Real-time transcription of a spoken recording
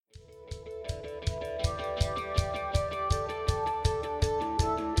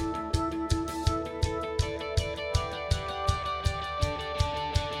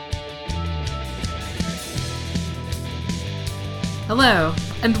Hello,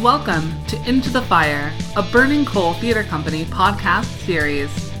 and welcome to Into the Fire, a Burning Coal Theater Company podcast series.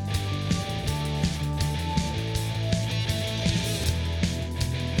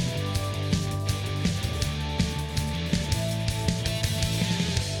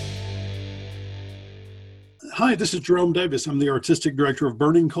 Hi, this is Jerome Davis. I'm the Artistic Director of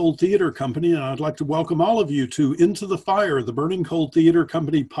Burning Coal Theater Company, and I'd like to welcome all of you to Into the Fire, the Burning Coal Theater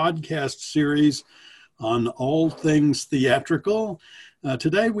Company podcast series on all things theatrical.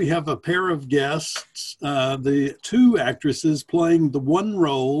 Today we have a pair of guests, the two actresses playing the one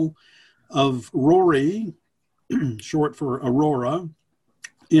role of Rory, short for Aurora,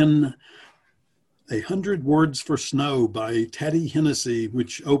 in 100 Words for Snow by Taddy Hennessy,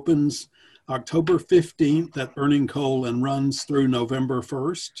 which opens October 15th at Burning Coal and runs through November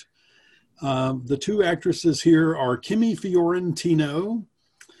 1st. The two actresses here are Kimmy Fiorentino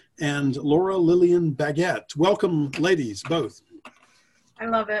and Laura Lillian Baguette. Welcome, ladies, both. I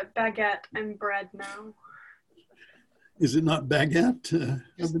love it. Baguette. I'm bread now. Is it not baguette?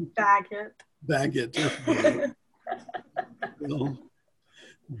 Just baguette. Baguette. Well,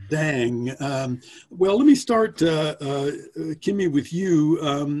 dang. Well, let me start, Kimmy, with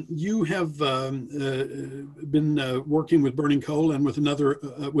you. You have been working with Burning Coal and with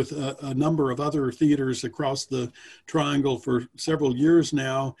a number of other theaters across the Triangle for several years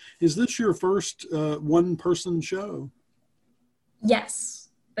now. Is this your first one-person show? Yes,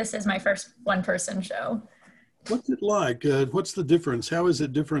 this is my first one-person show. What's it like? What's the difference? How is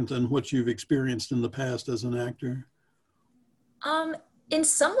it different than what you've experienced in the past as an actor? In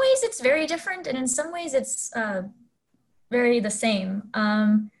some ways it's very different, and in some ways it's very the same.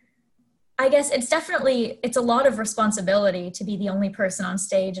 I guess it's a lot of responsibility to be the only person on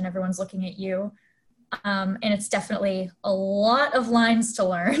stage and everyone's looking at you. And it's definitely a lot of lines to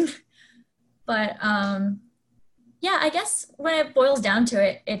learn. But yeah, I guess when it boils down to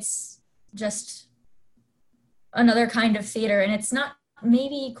it, it's just another kind of theater, and it's not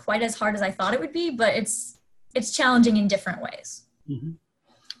maybe quite as hard as I thought it would be, but it's challenging in different ways. Mm-hmm.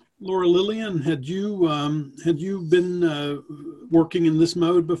 Laura Lillian, had you been working in this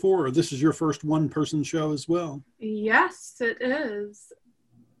mode before, or this is your first one-person show as well? Yes, it is.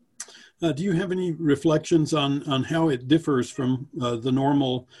 Do you have any reflections on how it differs from the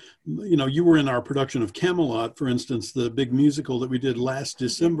normal? You were in our production of Camelot, for instance, the big musical that we did last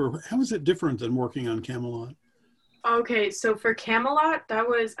December. How is it different than working on Camelot? Okay, so for Camelot,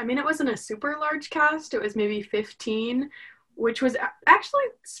 it wasn't a super large cast. It was maybe 15, which was actually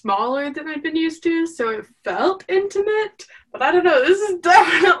smaller than I'd been used to, so it felt intimate, but I don't know, this is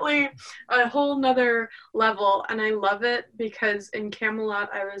definitely a whole nother level, and I love it because in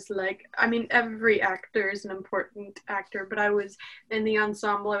Camelot, I was like, every actor is an important actor, but I was in the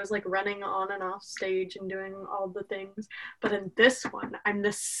ensemble, I was like running on and off stage and doing all the things, but in this one, I'm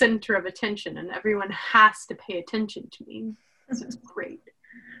the center of attention, and everyone has to pay attention to me. This is great.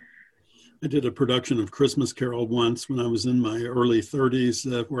 I did a production of Christmas Carol once when I was in my early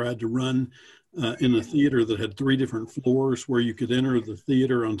 30s where I had to run in a theater that had 3 different floors where you could enter the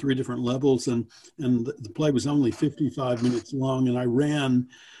theater on 3 different levels. And the play was only 55 minutes long, and I ran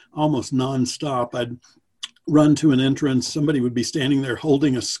almost nonstop. I'd run to an entrance. Somebody would be standing there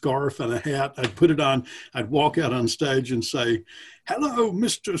holding a scarf and a hat. I'd put it on. I'd walk out on stage and say, "Hello,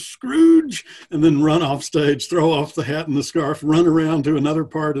 Mr. Scrooge," and then run off stage, throw off the hat and the scarf, run around to another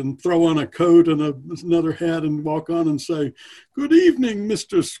part and throw on a coat and another hat and walk on and say, "Good evening,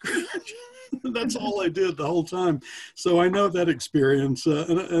 Mr. Scrooge." That's all I did the whole time. So I know that experience,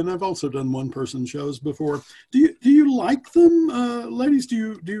 and I've also done one-person shows before. Do you like them, ladies?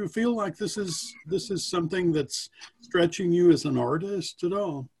 Do you feel like this is something that's stretching you as an artist at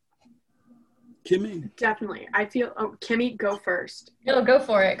all? Kimmy? Definitely. Kimmy, go first. No, go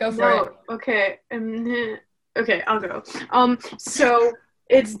for it. Go for it. Okay. Okay, I'll go. So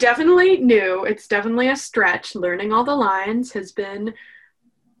it's definitely new. It's definitely a stretch. Learning all the lines has been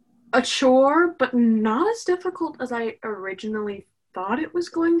a chore, but not as difficult as I originally thought it was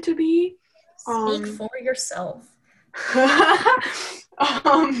going to be. Speak for yourself.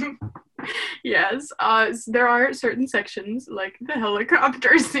 Yes, there are certain sections, like the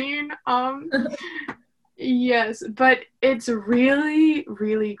helicopter scene. Yes, but it's really,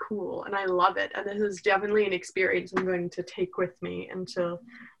 really cool, and I love it. And this is definitely an experience I'm going to take with me into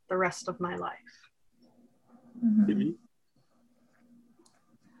the rest of my life. Mm-hmm.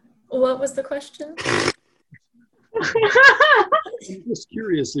 What was the question? I'm just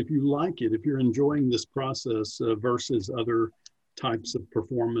curious if you like it, if you're enjoying this process versus other types of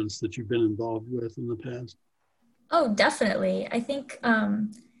performance that you've been involved with in the past. Oh, definitely. I think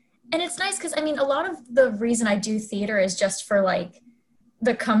And it's nice because, I mean, a lot of the reason I do theater is just for like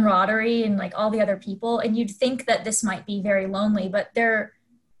the camaraderie and like all the other people. And you'd think that this might be very lonely, but there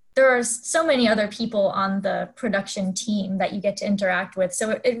are so many other people on the production team that you get to interact with.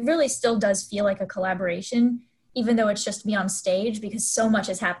 So it really still does feel like a collaboration, even though it's just me on stage, because so much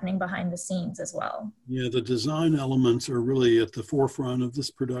is happening behind the scenes as well. Yeah, the design elements are really at the forefront of this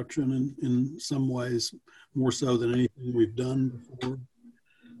production in some ways, more so than anything we've done before.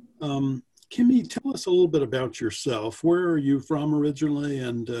 Kimmy, tell us a little bit about yourself. Where are you from originally,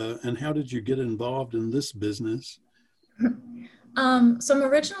 and how did you get involved in this business? So I'm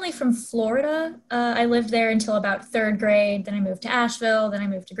originally from Florida. I lived there until about third grade. Then I moved to Asheville. Then I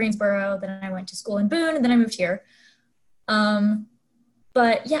moved to Greensboro. Then I went to school in Boone, and then I moved here.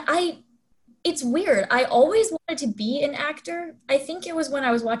 But yeah, it's weird. I always wanted to be an actor. I think it was when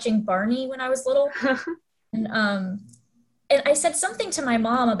I was watching Barney when I was little. And I said something to my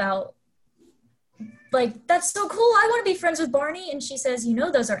mom about, like, that's so cool. I want to be friends with Barney. And she says, you know,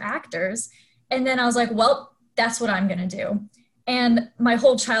 those are actors. And then I was like, well, that's what I'm going to do. And my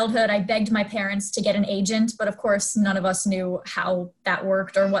whole childhood, I begged my parents to get an agent, but of course, none of us knew how that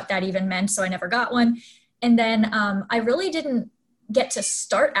worked or what that even meant, so I never got one. And then I really didn't get to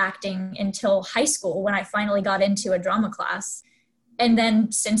start acting until high school when I finally got into a drama class. And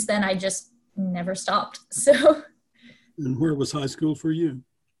then since then, I just never stopped. So. And where was high school for you?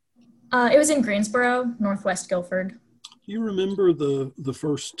 It was in Greensboro, Northwest Guilford. Do you remember the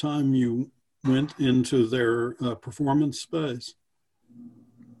first time you went into their performance space?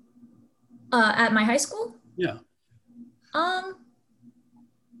 At my high school? Yeah.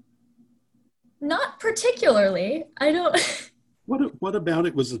 Not particularly. I don't. What about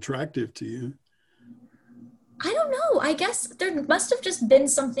it was attractive to you? I don't know. I guess there must have just been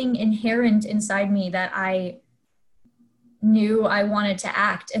something inherent inside me that I knew I wanted to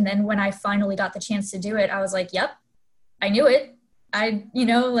act. And then when I finally got the chance to do it, I was like, yep, I knew it.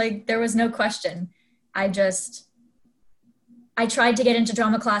 There was no question. I tried to get into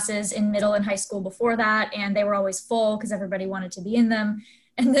drama classes in middle and high school before that, and they were always full because everybody wanted to be in them.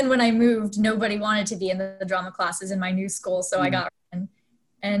 And then when I moved, nobody wanted to be in the drama classes in my new school, so I got in.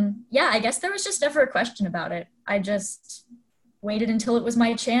 And yeah, I guess there was just never a question about it. I just waited until it was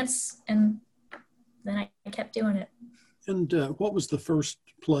my chance, and then I kept doing it. And what was the first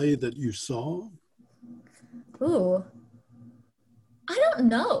play that you saw? Ooh. I don't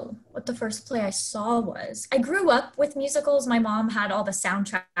know what the first play I saw was. I grew up with musicals. My mom had all the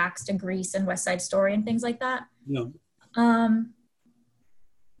soundtracks to Grease and West Side Story and things like that. Yeah.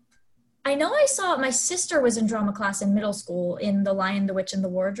 I know I saw, my sister was in drama class in middle school in The Lion, the Witch, and the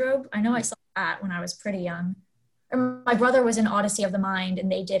Wardrobe. I know I saw that when I was pretty young. Or my brother was in Odyssey of the Mind,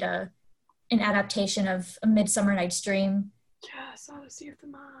 and they did an adaptation of A Midsummer Night's Dream. Yes, Odyssey of the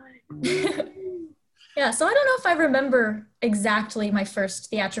Mind. Yeah, so I don't know if I remember exactly my first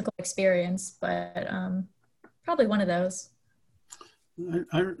theatrical experience, but probably one of those.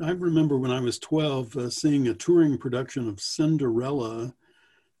 I remember when I was 12 seeing a touring production of Cinderella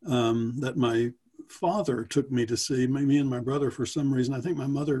that my father took me to see, me and my brother, for some reason. I think my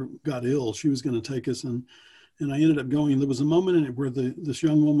mother got ill. She was going to take us, and I ended up going. There was a moment in it where this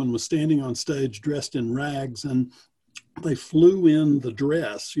young woman was standing on stage dressed in rags, and they flew in the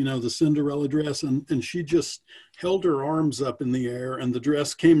dress, the Cinderella dress, and she just held her arms up in the air, and the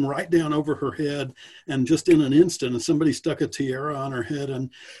dress came right down over her head, and just in an instant, and somebody stuck a tiara on her head,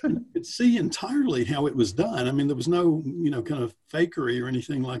 and you could see entirely how it was done. I mean, there was no, kind of fakery or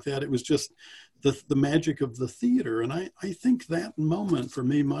anything like that. It was just the magic of the theater. And I think that moment for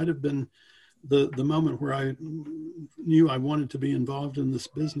me might have been the moment where I knew I wanted to be involved in this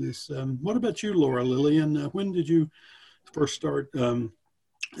business. What about you, Laura Lillian? When did you first start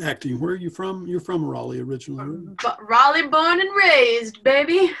acting? Where are you from? You're from Raleigh originally. Raleigh born and raised,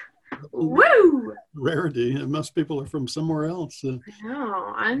 baby. Woo! Rarity. Most people are from somewhere else. I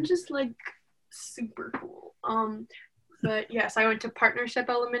know. I'm just like super cool. But yes, I went to Partnership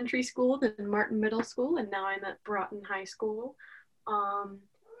Elementary School, then Martin Middle School, and now I'm at Broughton High School.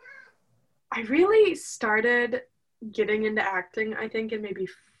 I really started getting into acting, I think, in maybe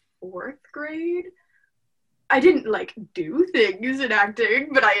 4th grade. I didn't do things in acting,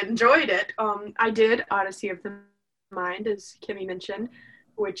 but I enjoyed it. I did Odyssey of the Mind, as Kimmy mentioned,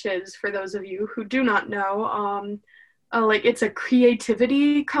 which is, for those of you who do not know, it's a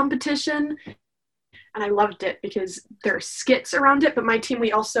creativity competition. And I loved it because there are skits around it, but my team,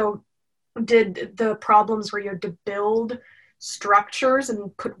 we also did the problems where you had to build structures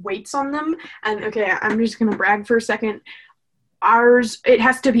and put weights on them. And okay, I'm just gonna brag for a second. Ours, it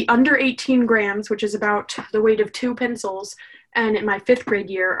has to be under 18 grams, which is about the weight of 2 pencils, And in my 5th grade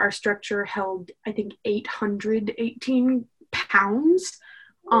year, our structure held, I think, 818 pounds.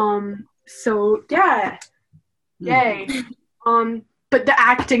 So yeah, yay. But the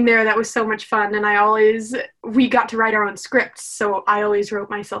acting there, that was so much fun. And we got to write our own scripts. So I always wrote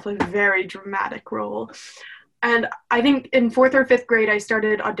myself a very dramatic role. And I think in 4th or 5th grade, I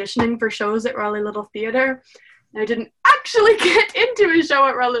started auditioning for shows at Raleigh Little Theater. And I didn't actually get into a show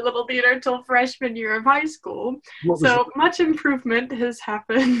at Raleigh Little Theater until freshman year of high school. So much improvement has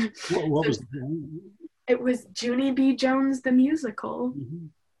happened. What was the It was Junie B. Jones, the musical. Mm-hmm.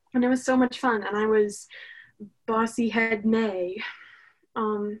 And it was so much fun. And I was Bossy Head May.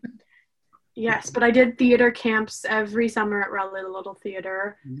 Yes, but I did theater camps every summer at Raleigh Little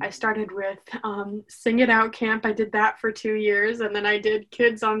Theater. I started with Sing It Out camp. I did that for 2 years, and then I did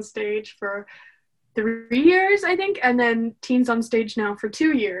Kids on Stage for 3 years, I think, and then Teens on Stage now for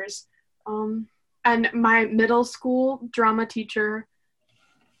 2 years. And my middle school drama teacher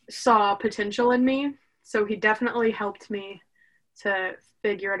saw potential in me, so he definitely helped me to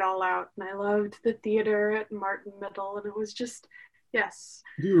figure it all out. And I loved the theater at Martin Middle, and it was just, yes.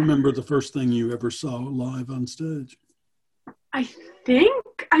 Do you remember the first thing you ever saw live on stage? I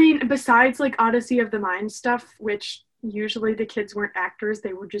mean, besides like Odyssey of the Mind stuff, which usually the kids weren't actors,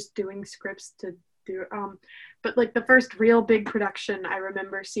 they were just doing scripts to do. But like the first real big production I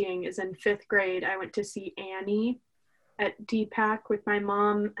remember seeing is in 5th grade. I went to see Annie at DPAC with my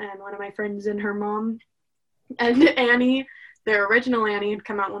mom and one of my friends and her mom. And Annie, the original Annie, had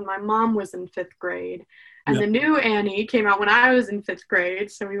come out when my mom was in 5th grade. And the new Annie came out when I was in 5th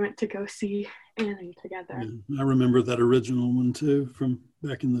grade, so we went to go see Annie together. Yeah, I remember that original one too, from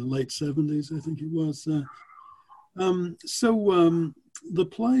back in the late 70s, I think it was. So the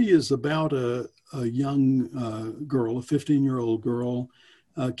play is about a young girl, a 15-year-old girl.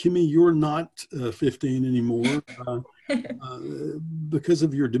 Kimmy, you're not 15 anymore. Because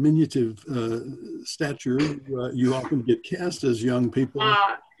of your diminutive stature, you often get cast as young people.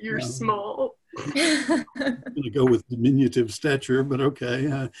 You're small. I'm going to go with diminutive stature, but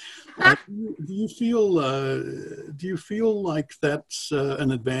okay. Do you feel like that's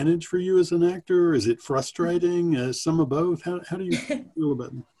an advantage for you as an actor? Is it frustrating? Some of both? How do you feel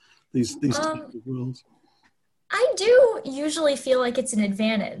about these types of roles? I do usually feel like it's an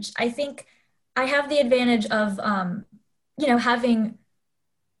advantage. I think I have the advantage of having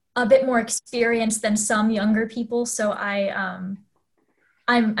a bit more experience than some younger people, so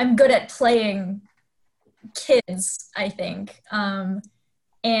I'm good at playing kids, I think.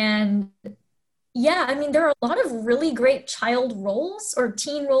 And yeah, I mean, there are a lot of really great child roles or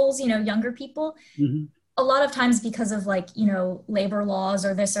teen roles, younger people. Mm-hmm. A lot of times because of labor laws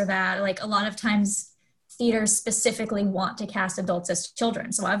or this or that, like a lot of times theaters specifically want to cast adults as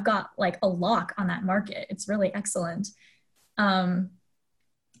children. So I've got like a lock on that market. It's really excellent. And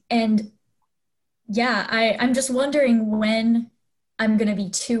yeah, I'm just wondering when I'm going to be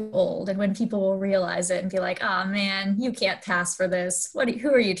too old and when people will realize it and be like, oh man, you can't pass for this.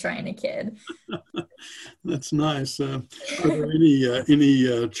 Who are you trying to kid? That's nice. Are there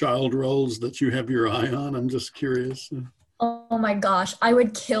any child roles that you have your eye on? I'm just curious. Oh my gosh. I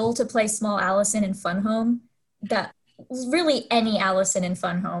would kill to play small Allison in Fun Home. That really any Allison in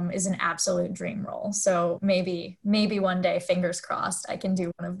Fun Home is an absolute dream role. So maybe one day, fingers crossed, I can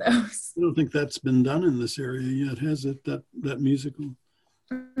do one of those. I don't think that's been done in this area yet, has it? That musical?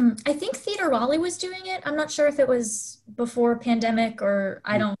 I think Theater Raleigh was doing it. I'm not sure if it was before pandemic or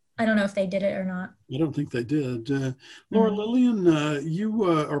I don't know if they did it or not. I don't think they did. Laura Lillian, you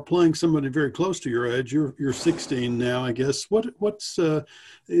are playing somebody very close to your age. You're 16 now, I guess. What's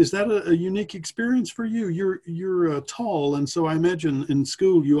is that a unique experience for you? You're tall, and so I imagine in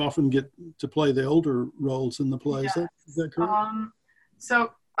school you often get to play the older roles in the play. Yes. Is that correct?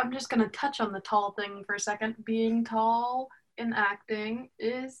 So I'm just going to touch on the tall thing for a second. Being tall in acting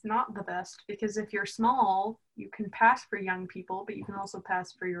is not the best because if you're small, you can pass for young people, but you can also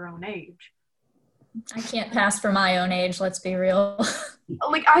pass for your own age. I can't pass for my own age, let's be real.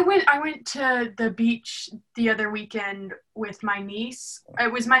 Like I went to the beach the other weekend with my niece.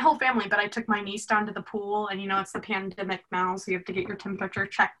 It was my whole family, but I took my niece down to the pool and it's the pandemic now, so you have to get your temperature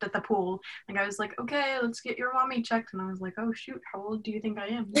checked at the pool. And I was like, okay, let's get your mommy checked. And I was like, oh shoot, how old do you think I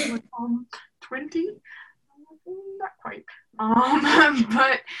am? Like, 20? Not quite.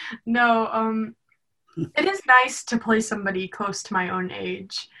 But no, it is nice to play somebody close to my own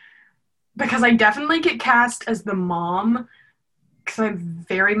age because I definitely get cast as the mom because I have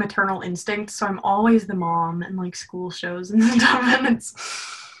very maternal instincts, so I'm always the mom in like school shows and stuff, and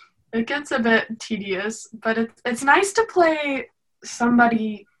it gets a bit tedious, but it's nice to play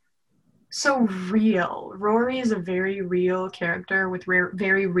somebody so real. Rory is a very real character with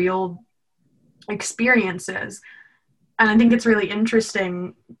very real experiences. And I think it's really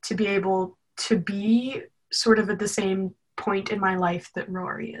interesting to be able to be sort of at the same point in my life that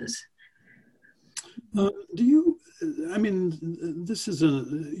Rory is. This is a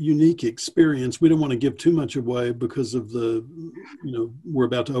unique experience. We don't want to give too much away because of we're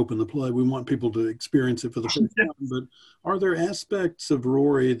about to open the play. We want people to experience it for the first time. But are there aspects of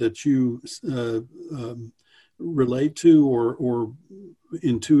Rory that you relate to or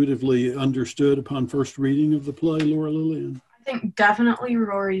intuitively understood upon first reading of the play, Laura Lillian? I think definitely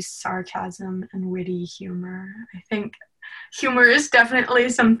Rory's sarcasm and witty humor. I think humor is definitely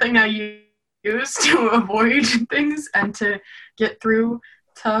something I use to avoid things and to get through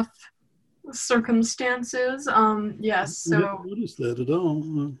tough circumstances. Yes, so... I didn't notice that at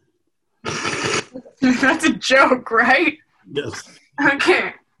all. That's a joke, right? Yes.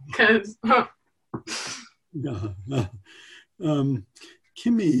 Okay, because...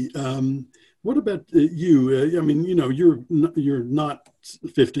 Kimmy, what about you? You're not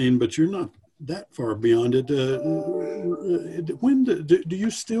 15, but you're not that far beyond it. When do you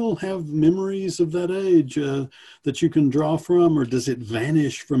still have memories of that age that you can draw from, or does it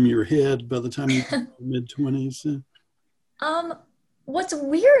vanish from your head by the time you're mid-20s? What's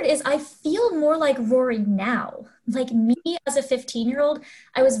weird is I feel more like Rory now. Like me as a 15-year-old,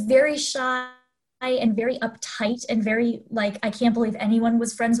 I was very shy and very uptight and very like, I can't believe anyone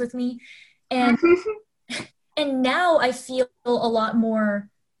was friends with me. And now I feel a lot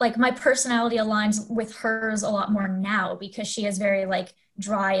more like my personality aligns with hers a lot more now, because she is very like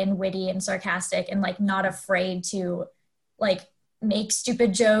dry and witty and sarcastic and like not afraid to like make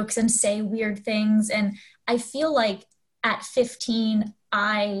stupid jokes and say weird things. And I feel like at 15,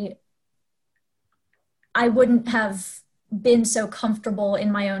 I wouldn't have been so comfortable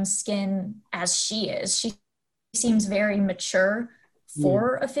in my own skin as she is. She seems very mature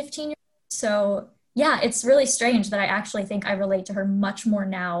for a 15-year-old. So yeah, it's really strange that I actually think I relate to her much more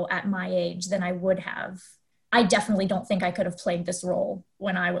now at my age than I would have. I definitely don't think I could have played this role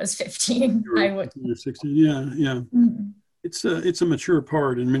when I was 15. I would. 16, yeah. Mm-hmm. It's a mature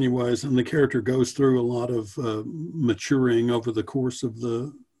part in many ways, and the character goes through a lot of maturing over the course of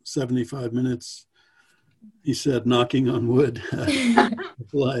the 75 minutes. He said, knocking on wood,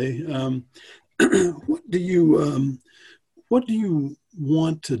 play. What do you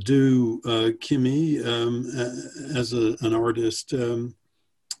want to do, Kimmy, as an artist?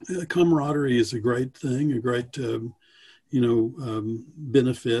 Camaraderie is a great thing, a great,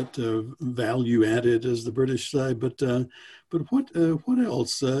 benefit, value added, as the British say. But what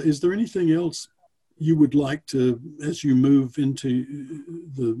else? Is there anything else you would like to, as you move into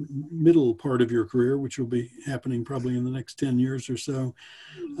the middle part of your career, which will be happening probably in the next 10 years or so?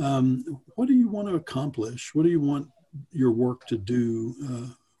 What do you want to accomplish? What do you want your work to do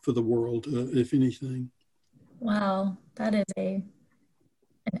for the world, if anything? Wow, that is an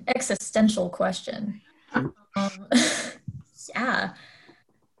existential question. Yeah.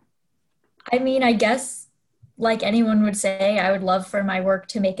 I mean, I guess like anyone would say, I would love for my work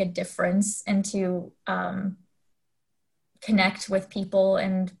to make a difference and to connect with people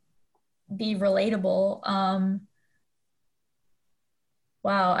and be relatable.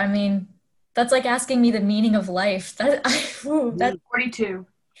 Wow, I mean, that's like asking me the meaning of life. That's 42.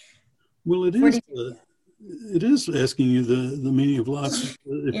 Well, it is asking you the meaning of life.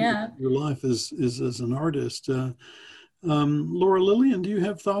 If your life is as an artist. Laura Lillian, do you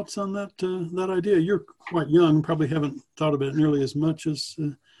have thoughts on that idea? You're quite young, probably haven't thought about it nearly as much as...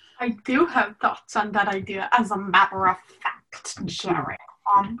 I do have thoughts on that idea, as a matter of fact, Jerry.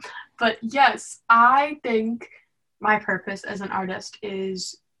 But yes, I think my purpose as an artist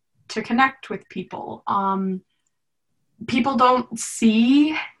is to connect with people. People don't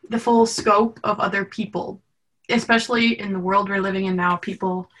see the full scope of other people, especially in the world we're living in now.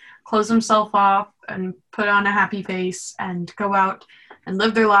 People close themselves off and put on a happy face and go out and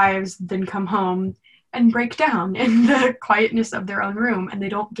live their lives, then come home and break down in the quietness of their own room. And they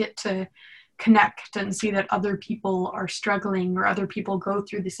don't get to connect and see that other people are struggling or other people go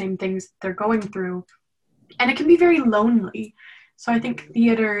through the same things they're going through. And it can be very lonely. So I think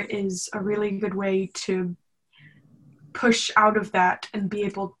theater is a really good way to push out of that and be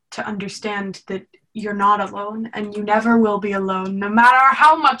able to understand that you're not alone and you never will be alone, no matter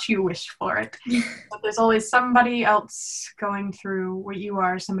how much you wish for it. But there's always somebody else going through what you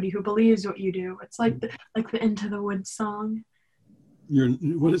are, somebody who believes what you do. It's like the Into the Woods song.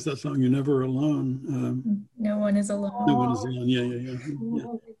 What is that song? You're never alone. No one is alone. No one is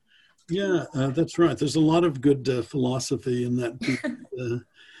alone. Yeah, that's right. There's a lot of good philosophy in that.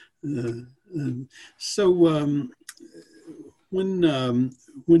 So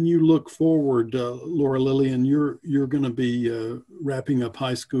when you look forward, Laura Lillian, you're going to be wrapping up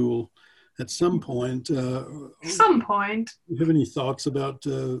high school at some point. Some point. Do you have any thoughts about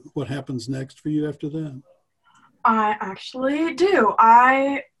what happens next for you after that? I actually do.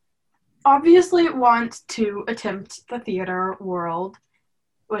 I obviously want to attempt the theater world,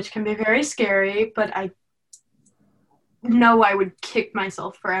 which can be very scary, but I know I would kick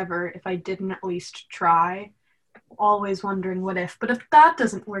myself forever if I didn't at least try. Always wondering what if. But if that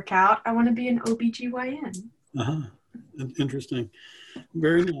doesn't work out, I want to be an OBGYN. Uh-huh. Interesting.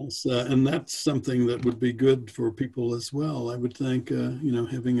 Very nice. And that's something that would be good for people as well. I would think,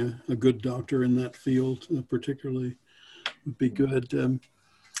 having a good doctor in that field particularly would be good.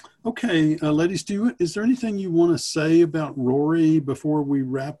 Okay, ladies, is there anything you want to say about Rory before we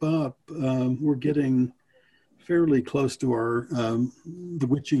wrap up? We're getting fairly close to our the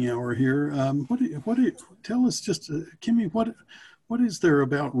witching hour here. Tell us just, Kimmy, what is there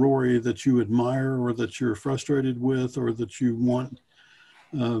about Rory that you admire or that you're frustrated with or that you want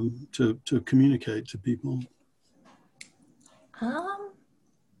to communicate to people?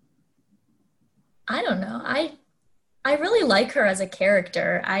 I don't know. I really like her as a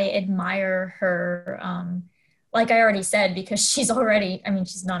character. I admire her, like I already said, because she's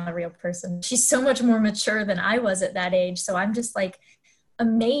not a real person. She's so much more mature than I was at that age. So I'm just like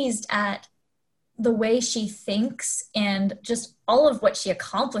amazed at the way she thinks and just all of what she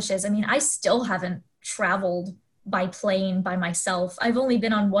accomplishes. I mean, I still haven't traveled by plane by myself. I've only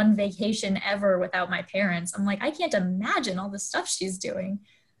been on one vacation ever without my parents. I'm like, I can't imagine all the stuff she's doing.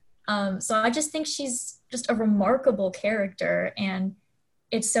 So I just think she's just a remarkable character, and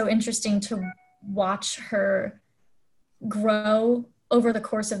it's so interesting to watch her grow over the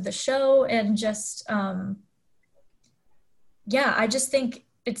course of the show. And just, I just think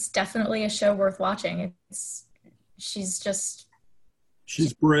it's definitely a show worth watching. She's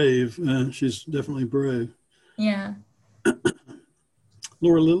brave. She's definitely brave. Yeah.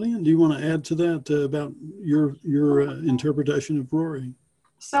 Laura Lillian, do you want to add to that about your interpretation of Rory?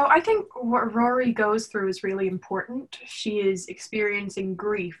 So I think what Rory goes through is really important. She is experiencing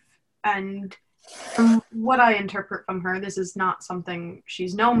grief, and from what I interpret from her, this is not something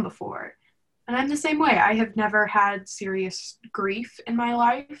she's known before. And I'm the same way. I have never had serious grief in my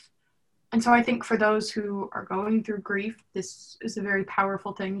life. And so I think for those who are going through grief, this is a very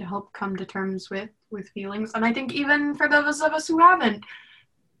powerful thing to help come to terms with feelings. And I think even for those of us who haven't,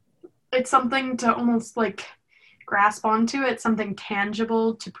 it's something to almost like grasp onto. It's something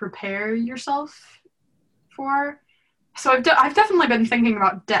tangible to prepare yourself for. So I've definitely been thinking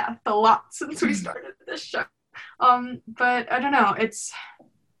about death a lot since we started this show. But I don't know. It's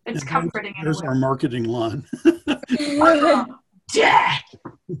comforting. There's our marketing line. Death.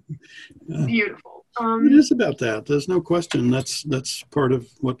 Beautiful. It is about that. There's no question. That's part of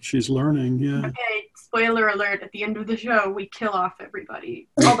what she's learning. Yeah. Okay. Spoiler alert! At the end of the show, we kill off everybody,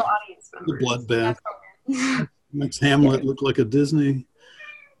 all the audience members. The bloodbath. Makes Hamlet look like a Disney.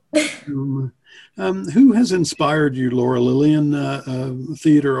 Who has inspired you, Laura Lillian?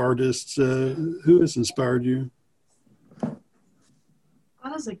 Theater artists. Who has inspired you?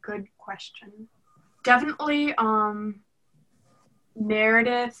 That is a good question. Definitely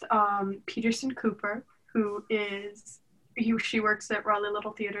Meredith Peterson Cooper, she works at Raleigh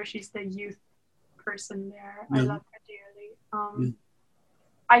Little Theater. She's the youth person there. Yeah. I love her dearly.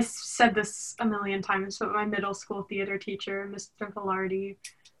 I said this a million times, but my middle school theater teacher, Mr. Velarde,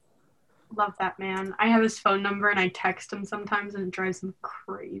 love that man. I have his phone number and I text him sometimes and it drives him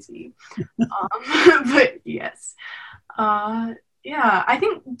crazy. But yes. I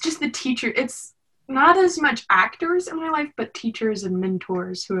think just the teacher, it's not as much actors in my life, but teachers and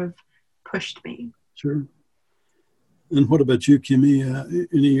mentors who have pushed me. Sure. And what about you, Kimmy?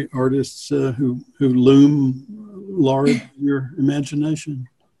 Any artists who loom large in your imagination?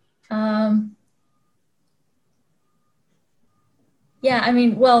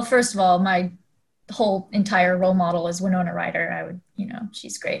 First of all, my whole entire role model is Winona Ryder.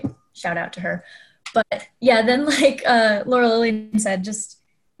 She's great. Shout out to her. But then like Laura Lillian said,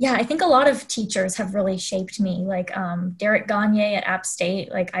 I think a lot of teachers have really shaped me. Like Derek Gagne at App State,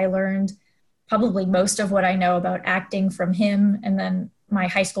 like I learned probably most of what I know about acting from him. And then my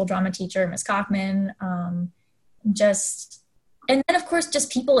high school drama teacher, Ms. Kaufman, and then of course,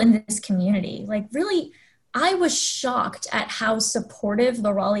 just people in this community. Like really, I was shocked at how supportive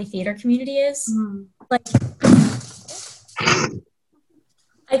the Raleigh theater community is. Like,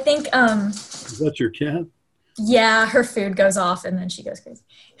 I think... is that your cat? Yeah, her food goes off and then she goes crazy.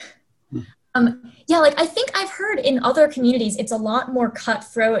 Yeah, like I think I've heard in other communities, it's a lot more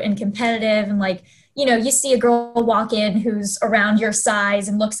cutthroat and competitive. And like, you see a girl walk in who's around your size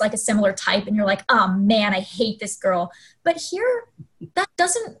and looks like a similar type, and you're like, oh man, I hate this girl. But here, that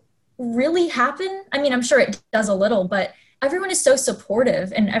doesn't really happen. I mean, I'm sure it does a little, but everyone is so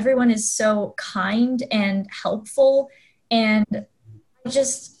supportive and everyone is so kind and helpful. And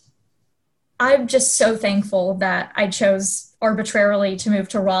I'm just so thankful that I chose arbitrarily to move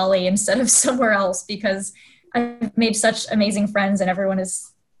to Raleigh instead of somewhere else, because I've made such amazing friends and everyone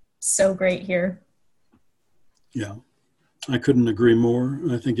is so great here. Yeah, I couldn't agree more.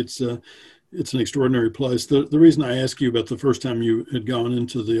 I think it's an extraordinary place. The reason I ask you about the first time you had gone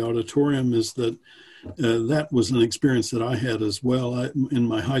into the auditorium is that that was an experience that I had as well. In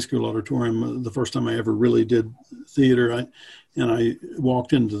my high school auditorium, the first time I ever really did theater, I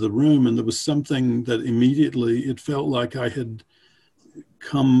walked into the room, and there was something that immediately, it felt like I had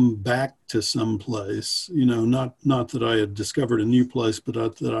come back to some place, not that I had discovered a new place,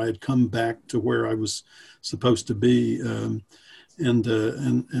 but that I had come back to where I was supposed to be. And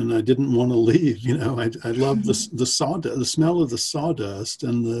I didn't want to leave. I love the sawdust, the smell of the sawdust,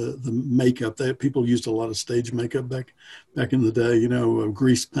 and the makeup. People used a lot of stage makeup back in the day,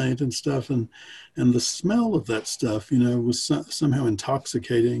 grease paint and stuff, and the smell of that stuff, was somehow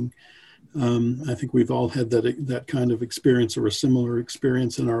intoxicating. I think we've all had that kind of experience or a similar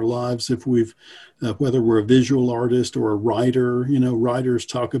experience in our lives. If whether we're a visual artist or a writer, writers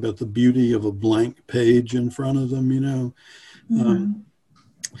talk about the beauty of a blank page in front of them, Mm-hmm.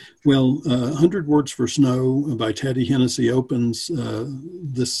 100 Words for Snow by Taddy Hennessy opens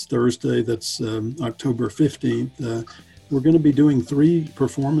this Thursday. That's October 15th. We're going to be doing 3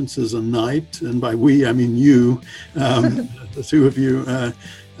 performances a night, and by we, I mean you, the two of you,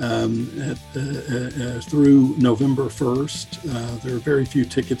 through November 1st. There are very few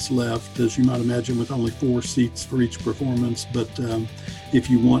tickets left, as you might imagine, with only 4 seats for each performance. But if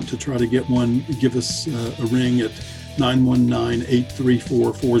you want to try to get one, give us a ring at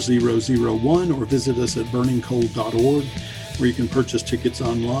 919-834-4001 or visit us at burningcoal.org, where you can purchase tickets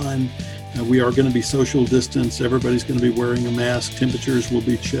online. We are going to be social distance. Everybody's going to be wearing a mask. Temperatures will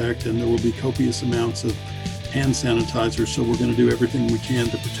be checked, and there will be copious amounts of hand sanitizer. So we're going to do everything we can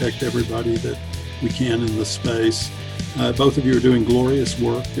to protect everybody that we can in the space. Both of you are doing glorious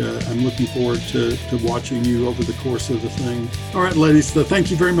work. I'm looking forward to watching you over the course of the thing. All right, ladies,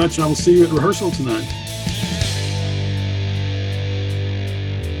 thank you very much, and I will see you at rehearsal tonight.